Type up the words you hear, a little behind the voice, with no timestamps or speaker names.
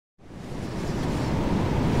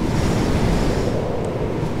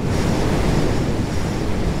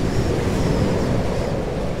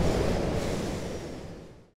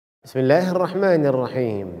بسم الله الرحمن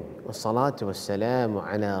الرحيم والصلاة والسلام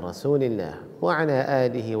على رسول الله وعلى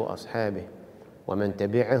آله وأصحابه ومن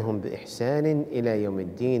تبعهم بإحسان إلى يوم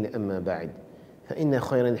الدين. أما بعد، فإن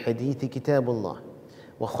خير الحديث كتاب الله،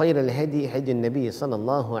 وخير الهدي هدي النبي صلى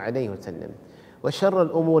الله عليه وسلم، وشر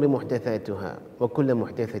الأمور محدثاتها، وكل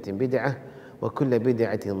محدثة بدعة، وكل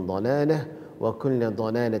بدعة ضلالة، وكل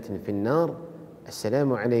ضلالة في النار.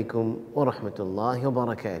 السلام عليكم ورحمة الله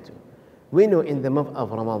وبركاته. We know in the month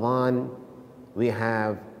of Ramadan we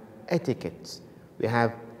have etiquettes, we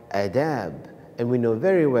have adab, and we know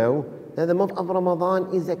very well that the month of Ramadan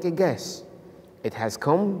is like a guest. It has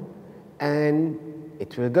come and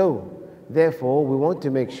it will go. Therefore, we want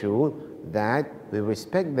to make sure that we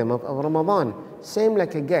respect the month of Ramadan. Same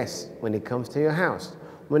like a guest when it comes to your house.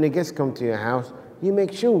 When a guest comes to your house, you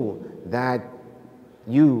make sure that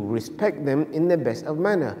you respect them in the best of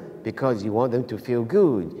manner, because you want them to feel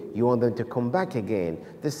good, you want them to come back again.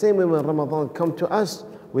 The same way when Ramadan comes to us,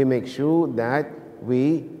 we make sure that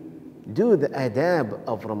we do the adab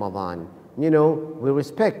of Ramadan. You know, we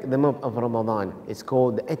respect the month of Ramadan. It's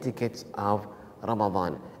called the etiquette of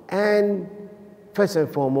Ramadan. And first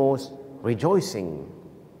and foremost, rejoicing,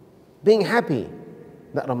 being happy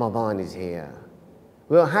that Ramadan is here.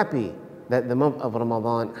 We are happy that the month of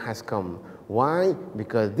Ramadan has come. Why?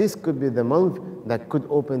 Because this could be the month that could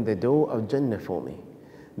open the door of Jannah for me.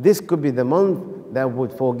 This could be the month that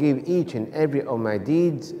would forgive each and every of my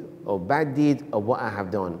deeds or bad deeds of what I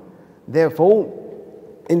have done. Therefore,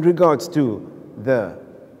 in regards to the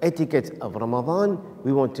etiquette of Ramadan,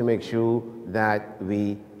 we want to make sure that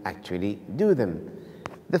we actually do them.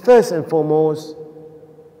 The first and foremost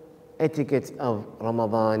etiquette of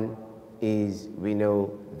Ramadan is we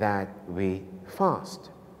know that we fast.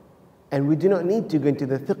 And we do not need to go into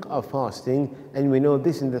the thick of fasting, and we know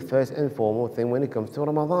this is the first and foremost thing when it comes to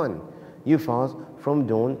Ramadan. You fast from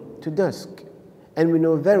dawn to dusk. And we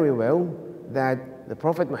know very well that the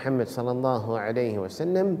Prophet Muhammad sallallahu alayhi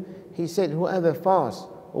wasallam, he said, whoever fasts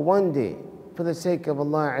one day for the sake of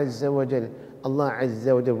Allah Azza wa Jal, Allah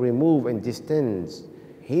Azza wa Jal remove and distance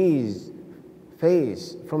his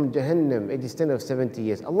face from Jahannam a distance of 70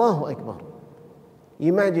 years. Allahu Akbar.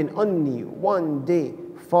 Imagine only one day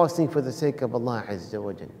fasting for the sake of Allah Azza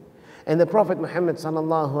wa Jal. And the Prophet Muhammad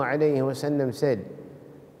sallallahu alayhi wasallam said,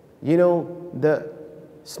 you know, the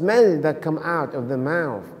smell that come out of the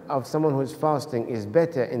mouth of someone who's fasting is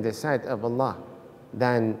better in the sight of Allah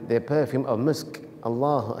than the perfume of musk.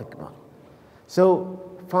 Allahu Akbar.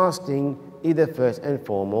 So fasting is the first and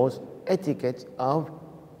foremost etiquette of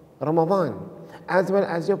Ramadan, as well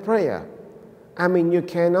as your prayer. I mean, you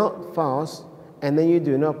cannot fast and then you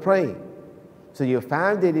do not pray. So your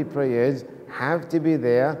 5 daily prayers have to be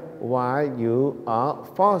there while you are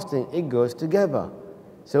fasting. It goes together.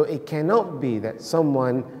 So it cannot be that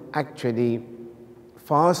someone actually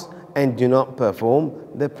fasts and do not perform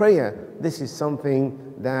the prayer. This is something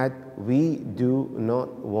that we do not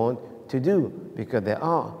want to do, because there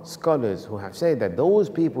are scholars who have said that those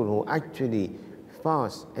people who actually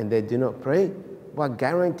fast and they do not pray, what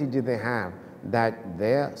guarantee do they have that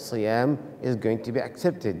their siyam is going to be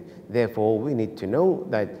accepted? Therefore, we need to know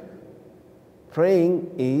that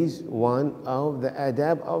praying is one of the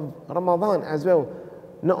adab of Ramadan as well.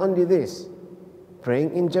 Not only this,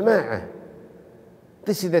 praying in jama'ah.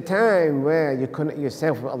 This is the time where you connect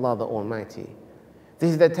yourself with Allah the Almighty.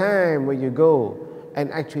 This is the time where you go and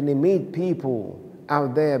actually meet people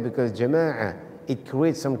out there, because jama'ah, it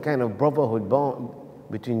creates some kind of brotherhood bond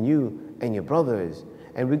between you and your brothers.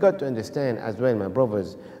 And we got to understand as well, my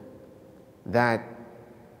brothers, that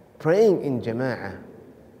praying in jama'ah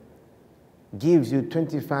gives you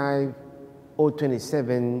 25 or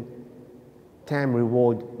 27 time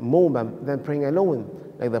reward more than praying alone.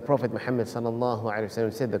 Like the Prophet Muhammad sallallahu alaihi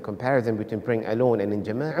wasallam said, the comparison between praying alone and in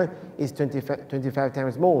jama'ah is 25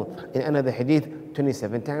 times more. In another hadith,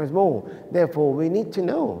 27 times more. Therefore, we need to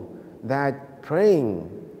know that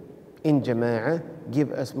praying in jama'ah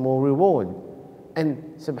gives us more reward. And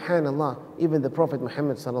subhanallah, even the Prophet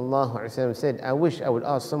Muhammad sallallahu alaihi wasallam said, I wish I would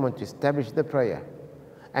ask someone to establish the prayer,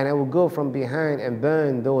 and I will go from behind and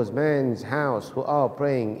burn those men's house who are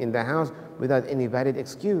praying in the house without any valid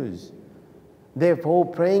excuse. Therefore,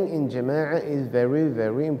 praying in jama'ah is very,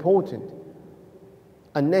 very important,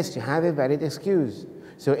 unless you have a valid excuse.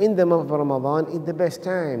 So in the month of Ramadan is the best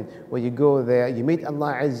time where you go there, you meet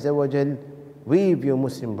Allah Azza wa Jal with your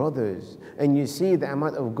Muslim brothers, and you see the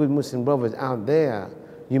amount of good Muslim brothers out there.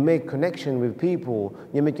 You make connection with people,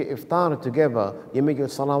 you make your iftar together, you make your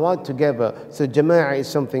salawat together. So jama'ah is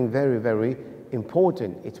something very, very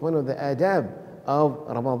important. It's one of the adab of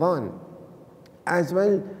Ramadan, as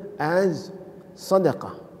well as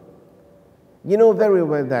sadaqah. You know very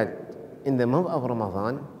well that in the month of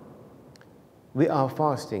Ramadan, we are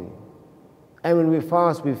fasting. And when we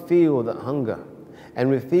fast, we feel the hunger and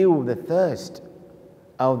we feel the thirst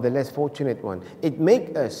of the less fortunate one. It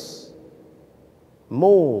makes us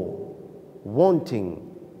more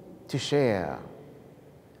wanting to share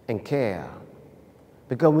and care.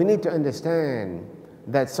 Because we need to understand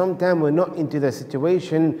that sometimes we're not into the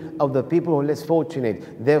situation of the people who are less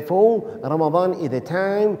fortunate. Therefore, Ramadan is the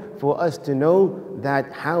time for us to know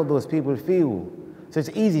that how those people feel. So it's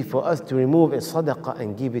easy for us to remove a sadaqah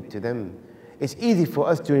and give it to them. It's easy for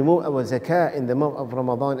us to remove our zakah in the month of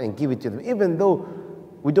Ramadan and give it to them, even though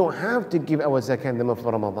we don't have to give our zakah in the month of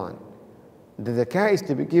Ramadan. The zakah is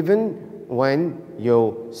to be given when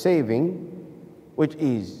you're saving, which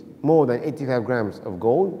is more than 85 grams of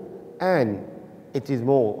gold, and it is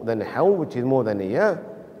more than a hawl, which is more than a year,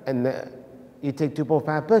 and you take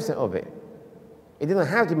 2.5% of it. It doesn't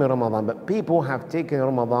have to be Ramadan, but people have taken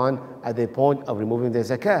Ramadan at the point of removing their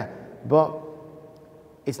zakah. But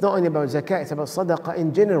it's not only about zakah, it's about sadaqah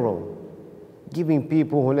in general. Giving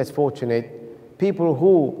people who are less fortunate, people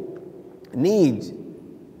who need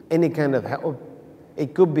any kind of help.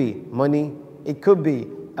 It could be money, it could be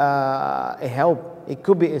a help, it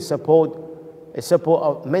could be a support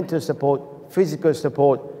of mental support, physical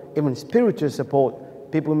support, even spiritual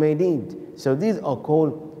support people may need. So these are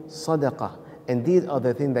called sadaqah. And these are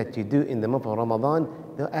the things that you do in the month of Ramadan,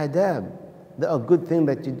 the adab. They are good things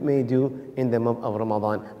that you may do in the month of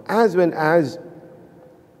Ramadan. As well as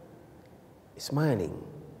smiling.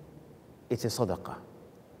 It's a sadaqah.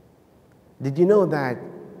 Did you know that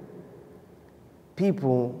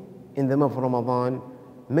people in the month of Ramadan,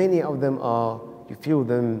 many of them are, you feel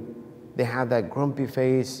them, they have that grumpy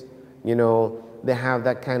face, you know, they have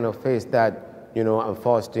that kind of face that, you know, I'm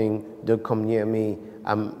fasting, don't come near me.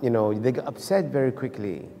 You know, they get upset very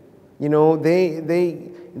quickly. You know, they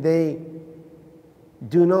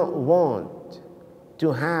do not want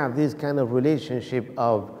to have this kind of relationship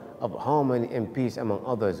of harmony and peace among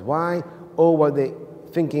others. Why? Or what they're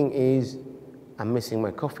thinking is, I'm missing my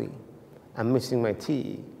coffee, I'm missing my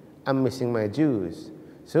tea, I'm missing my juice.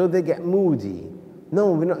 So they get moody.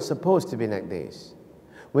 No, we're not supposed to be like this.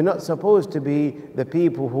 We're not supposed to be the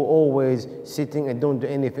people who are always sitting and don't do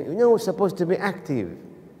anything. No, we're supposed to be active,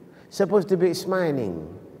 supposed to be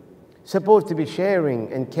smiling, supposed to be sharing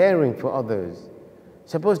and caring for others,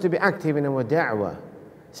 supposed to be active in our da'wah,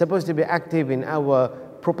 supposed to be active in our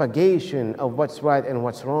propagation of what's right and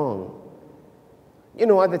what's wrong. You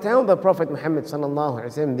know, at the time of the Prophet Muhammad sallallahu alaihi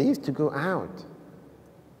wasallam, they used to go out.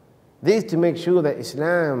 They used to make sure that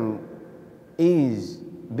Islam is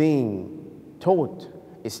being taught,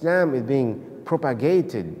 Islam is being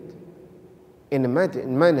propagated in a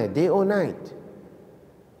manner day or night.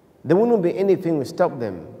 There wouldn't be anything to stop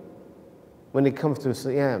them when it comes to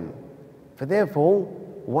Siyam. For therefore,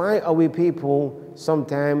 why are we people,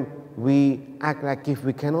 sometimes we act like if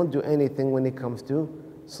we cannot do anything when it comes to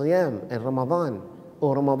Siyam and Ramadan?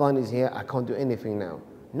 Oh, Ramadan is here, I can't do anything now.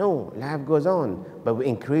 No, life goes on, but we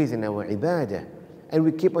increase in our ibadah and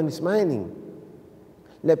we keep on smiling.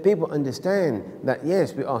 Let people understand that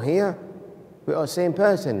yes, we are here, we are the same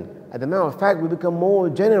person. As a matter of fact, we become more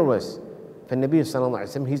generous. For Nabi sallallahu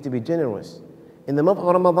alaihi wasallam, he used to be generous. In the month of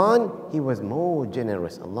Ramadan, he was more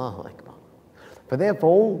generous. Allahu Akbar. For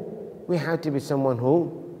therefore, we have to be someone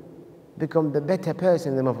who become the better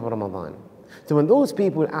person in the month of Ramadan. So when those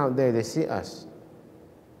people out there, they see us,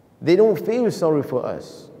 they don't feel sorry for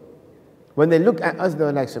us. When they look at us,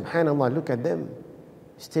 they're like, subhanAllah, look at them.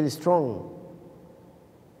 Still strong.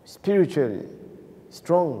 Spiritually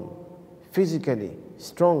strong. Physically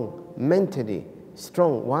strong. Mentally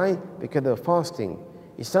strong. Why? Because they're fasting.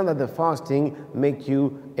 It's not that the fasting make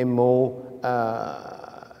you a more,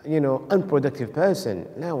 unproductive person.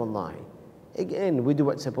 La wallahi. Again, we do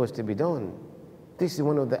what's supposed to be done. This is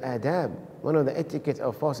one of the adab, one of the etiquettes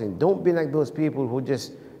of fasting. Don't be like those people who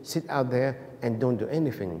just sit out there and don't do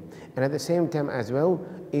anything. And at the same time as well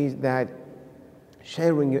is that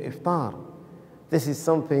sharing your iftar. This is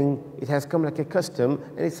something, it has come like a custom,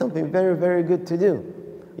 and it's something very, very good to do.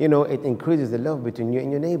 You know, it increases the love between you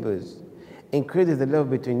and your neighbors, increases the love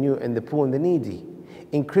between you and the poor and the needy,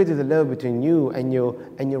 increases the love between you and your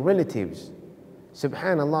relatives.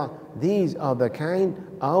 Subhanallah, these are the kind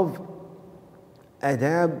of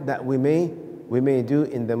adab that we may do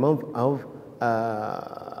in the month of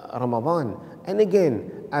Ramadan. And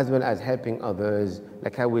again, as well as helping others,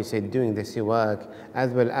 like how we said, doing the siwak,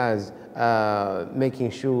 as well as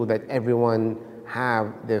making sure that everyone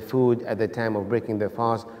have their food at the time of breaking the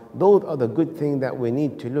fast. Those are the good things that we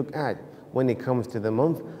need to look at when it comes to the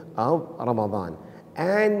month of Ramadan.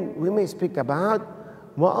 And we may speak about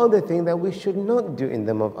what are the things that we should not do in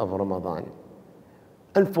the month of Ramadan.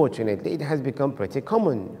 Unfortunately, it has become pretty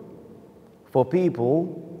common for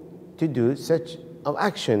people to do such an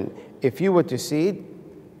action. If you were to see it,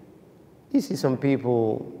 you see some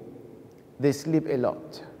people, they sleep a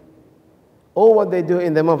lot. All what they do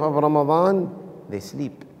in the month of Ramadan, they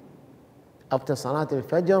sleep. After Salat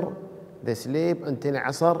al-Fajr, they sleep until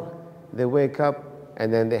Asr, they wake up,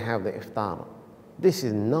 and then they have the iftar. This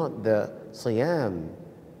is not the siyam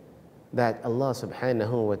that Allah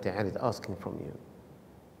subhanahu wa ta'ala is asking from you.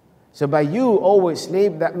 So by you always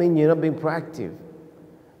sleep, that means you're not being proactive.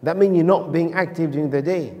 That means you're not being active during the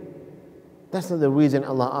day. That's not the reason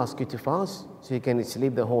Allah asks you to fast, so you can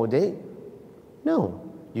sleep the whole day. No.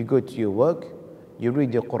 You go to your work, you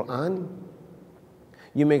read your Quran,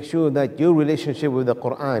 you make sure that your relationship with the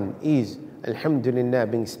Quran is, alhamdulillah,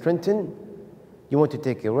 being strengthened. You want to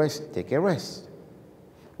take a rest, take a rest.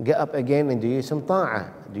 Get up again and do some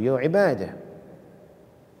ta'ah, do your ibadah.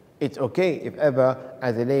 It's okay if ever,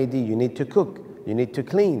 as a lady, you need to cook, you need to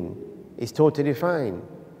clean. It's totally fine.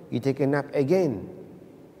 You take a nap again,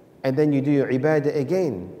 and then you do your ibadah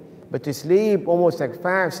again. But to sleep almost like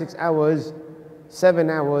 5-6 hours, 7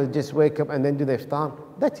 hours, just wake up and then do the iftar,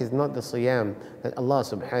 that is not the siyam that Allah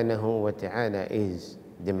subhanahu wa ta'ala is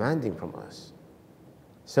demanding from us.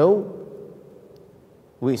 So,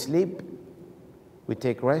 we sleep, we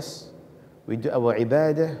take rest, we do our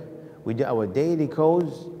ibadah, we do our daily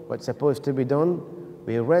chores, what's supposed to be done.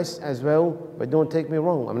 We rest as well, but don't take me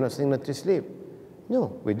wrong, I'm not saying not to sleep.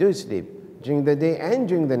 No, we do sleep during the day and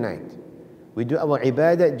during the night. We do our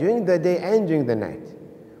ibadah during the day and during the night.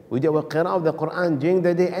 We do our qira'ah of the Quran during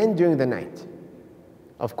the day and during the night.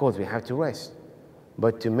 Of course, we have to rest.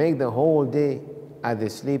 But to make the whole day at the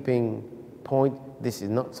sleeping point, this is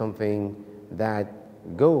not something that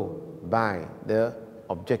go by the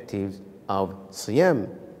objectives of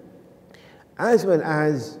siyam. As well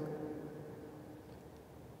as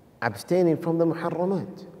abstaining from the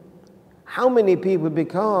muharramat. How many people,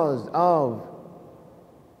 because of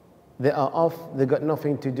they are off, they got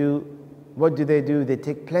nothing to do, what do? They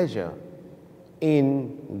take pleasure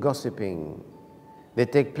in gossiping. They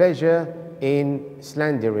take pleasure in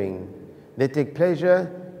slandering. They take pleasure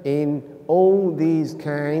in all these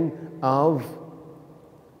kind of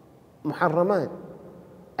muharramat.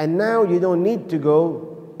 And now you don't need to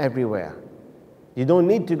go everywhere. You don't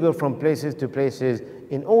need to go from places to places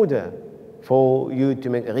in order for you to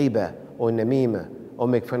make ghibah or namima or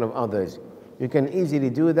make fun of others. You can easily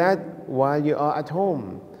do that while you are at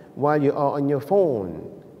home, while you are on your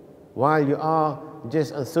phone, while you are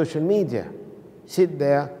just on social media. Sit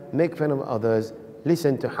there, make fun of others,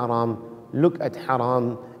 listen to haram, look at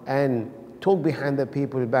haram, and talk behind the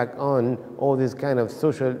people back on all this kind of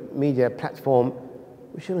social media platform.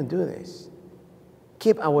 We shouldn't do this.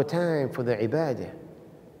 Keep our time for the ibadah.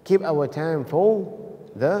 Keep our time for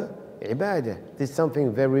the ibadah. This is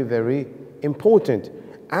something very, very important.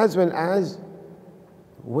 As well as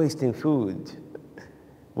wasting food.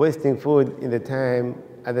 Wasting food at the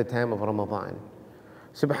time of Ramadan.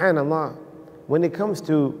 Subhanallah, when it comes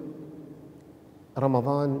to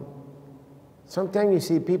Ramadan, sometimes you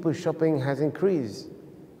see people shopping has increased.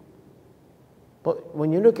 But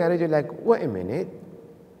when you look at it, you're like, wait a minute,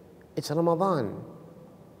 it's Ramadan.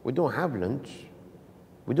 We don't have lunch.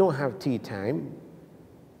 We don't have tea time.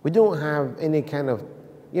 We don't have any kind of,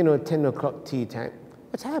 10 o'clock tea time.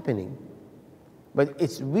 What's happening? But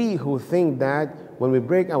it's we who think that when we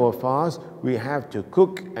break our fast, we have to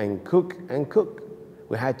cook and cook and cook.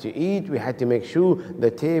 We had to eat, we had to make sure the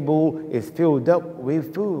table is filled up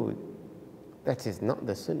with food. That is not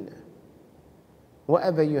the sunnah.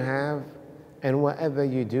 Whatever you have and whatever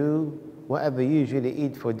you do, whatever you usually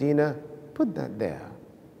eat for dinner, put that there.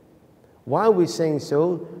 Why are we saying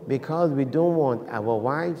so? Because we don't want our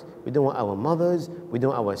wives, we don't want our mothers, we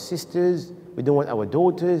don't want our sisters, we don't want our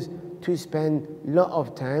daughters to spend a lot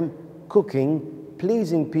of time cooking,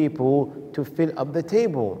 pleasing people to fill up the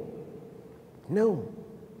table. No.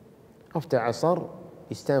 After Asr,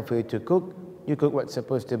 it's time for you to cook. You cook what's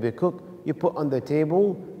supposed to be cooked. You put on the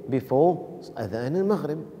table before Adhan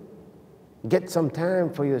al-Maghrib. Get some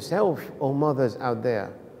time for yourself, oh mothers out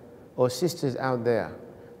there, or sisters out there.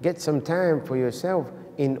 Get some time for yourself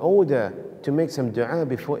in order to make some dua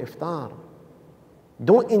before iftar.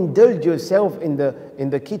 Don't indulge yourself in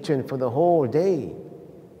the kitchen for the whole day.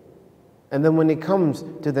 And then when it comes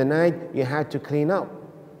to the night, you had to clean up.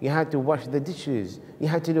 You had to wash the dishes. You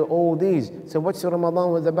had to do all these. So what's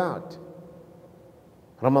Ramadan was about?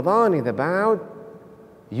 Ramadan is about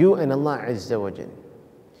you and Allah Azza wa Jal.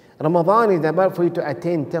 Ramadan is about for you to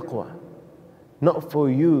attain taqwa. not for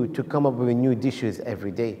you to come up with new dishes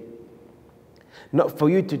every day, not for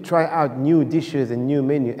you to try out new dishes and new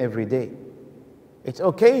menu every day. It's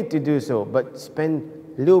okay to do so, but spend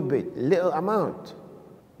a little bit, little amount.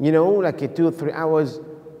 You know, like 2 or 3 hours,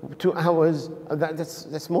 2 hours,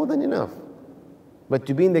 that's more than enough. But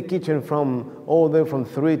to be in the kitchen all the way from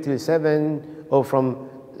 3 till 7 or from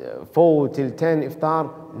 4 till 10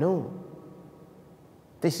 iftar, no.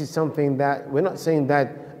 This is something that, we're not saying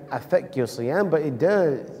that affect your siyam, but it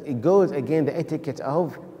does. It goes against the etiquette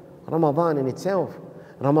of Ramadan in itself.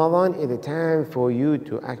 Ramadan is a time for you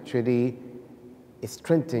to actually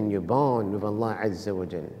strengthen your bond with Allah Azza wa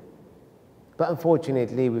Jal. But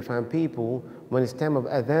unfortunately, we find people, when it's time of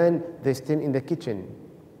adhan, they're still in the kitchen.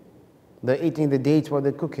 They're eating the dates while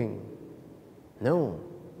they're cooking. No.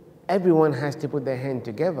 Everyone has to put their hand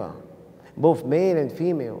together. Both male and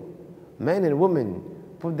female, man and woman,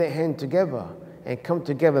 put their hand together and come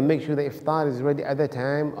together, make sure the iftar is ready at the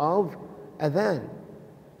time of adhan.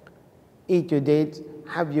 Eat your dates,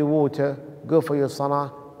 have your water, go for your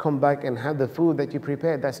salah, come back and have the food that you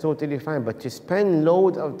prepared. That's totally fine. But to spend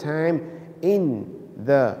loads of time in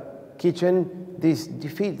the kitchen, this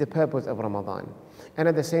defeats the purpose of Ramadan. And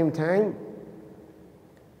at the same time,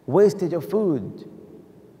 wastage of food.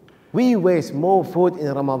 We waste more food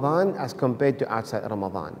in Ramadan as compared to outside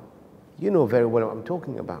Ramadan. You know very well what I'm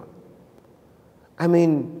talking about. I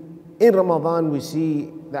mean, in Ramadan we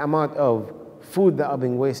see the amount of food that are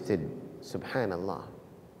being wasted. Subhanallah.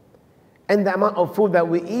 And the amount of food that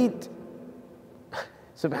we eat,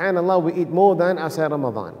 subhanallah, we eat more than outside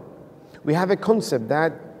Ramadan. We have a concept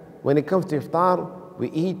that when it comes to iftar, we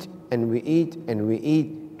eat and we eat and we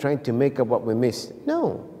eat, trying to make up what we missed.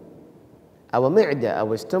 No. Our mi'dah,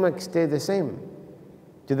 our stomach stays the same.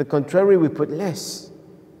 To the contrary, we put less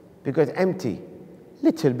because empty.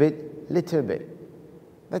 Little bit, little bit.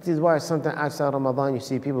 That is why sometimes outside Ramadan you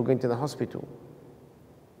see people going to the hospital,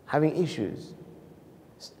 having issues.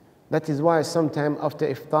 That is why sometimes after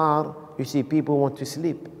iftar you see people want to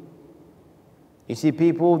sleep. You see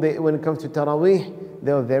people, when it comes to Taraweeh,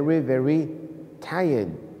 they are very, very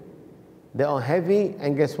tired. They are heavy,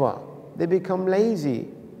 and guess what? They become lazy.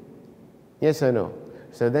 Yes or no?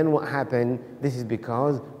 So then what happened? This is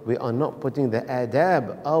because we are not putting the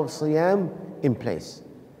adab of siyam in place.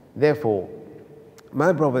 Therefore,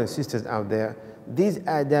 my brothers and sisters out there, these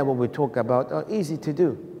adab what we talk about are easy to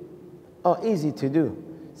do.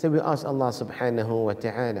 So we ask Allah subhanahu wa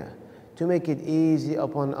ta'ala to make it easy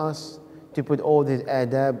upon us to put all these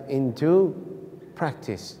adab into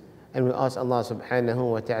practice. And we ask Allah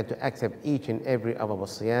subhanahu wa ta'ala to accept each and every of our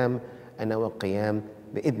siyam and our qiyam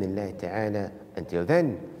bi'idhnillah ta'ala. Until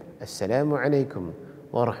then, assalamu alaikum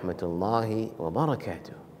wa rahmatullahi wa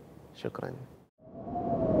barakatuh. Shukran.